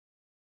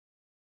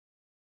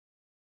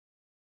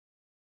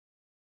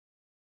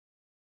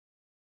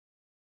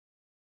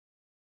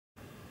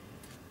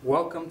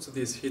Welcome to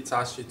this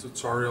Hitachi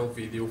tutorial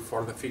video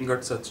for the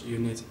fingertouch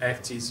unit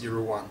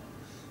FT01.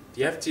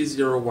 The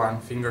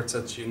FT01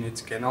 fingertouch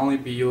unit can only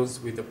be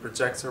used with the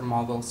projector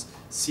models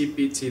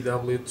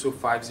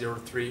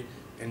CPTW2503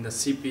 and the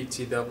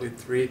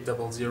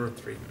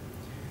CPTW3003.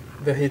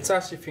 The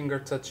Hitachi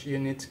fingertouch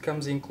unit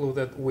comes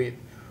included with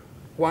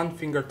one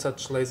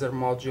fingertouch laser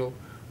module,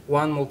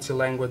 one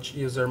multi-language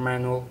user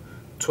manual,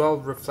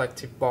 12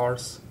 reflective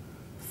bars,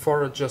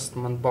 4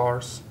 adjustment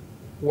bars,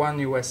 one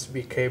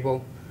USB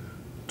cable,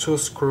 2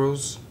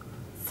 screws,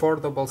 4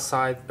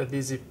 double-side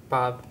adhesive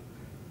pad,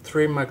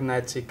 3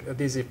 magnetic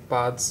adhesive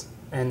pads,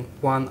 and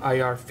 1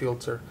 IR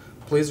filter.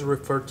 Please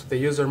refer to the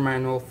user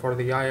manual for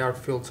the IR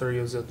filter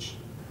usage.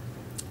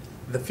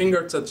 The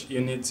fingertouch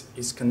unit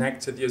is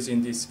connected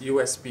using this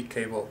USB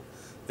cable.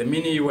 The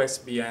mini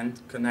USB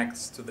end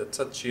connects to the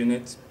touch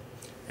unit,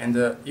 and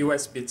the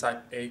USB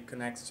Type-A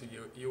connects to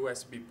your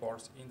USB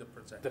ports in the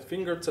projector. The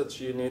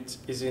fingertouch unit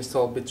is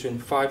installed between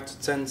 5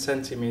 to 10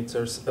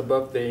 centimeters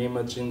above the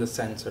image in the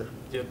center.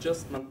 The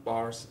adjustment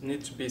bars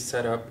need to be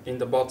set up in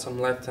the bottom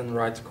left and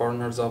right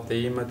corners of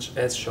the image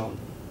as shown.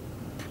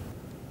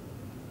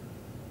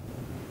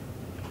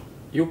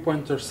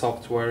 U-pointer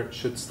software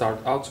should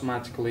start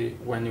automatically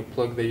when you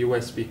plug the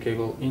USB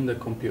cable in the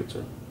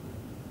computer.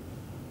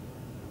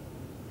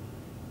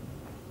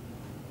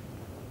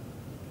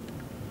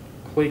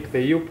 Click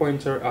the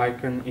U-pointer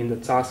icon in the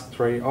task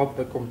tray of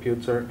the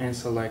computer and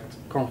select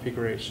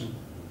Configuration.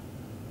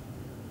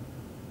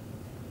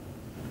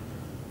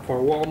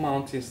 For wall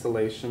mount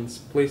installations,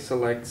 please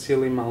select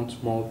Ceiling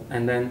Mount Mode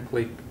and then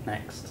click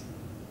Next.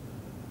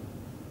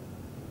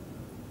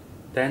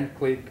 Then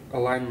click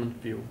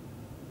Alignment View.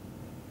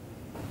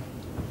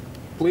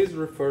 Please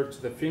refer to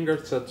the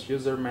fingertouch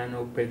user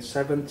manual page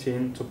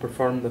 17 to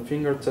perform the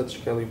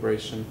fingertouch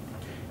calibration.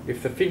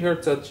 If the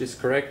fingertouch is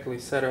correctly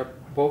set up,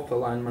 both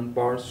alignment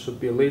bars should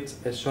be lit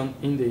as shown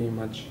in the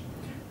image.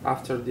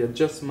 After the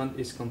adjustment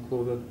is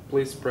concluded,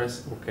 please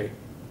press OK.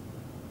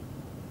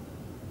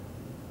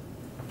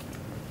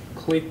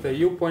 Click the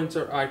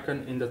U-pointer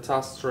icon in the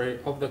task tray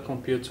of the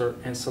computer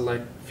and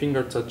select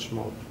Fingertouch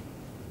Mode.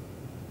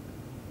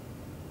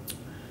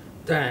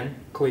 Then,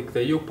 click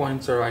the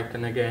U-pointer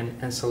icon again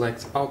and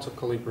select Auto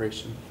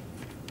Calibration.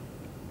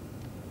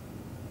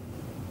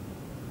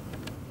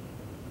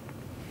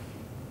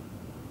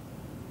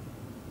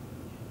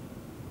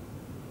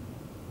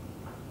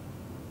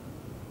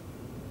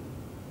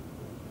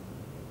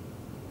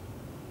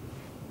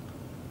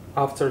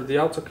 After the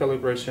auto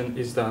calibration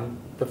is done,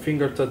 the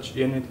fingertouch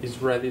unit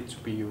is ready to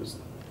be used.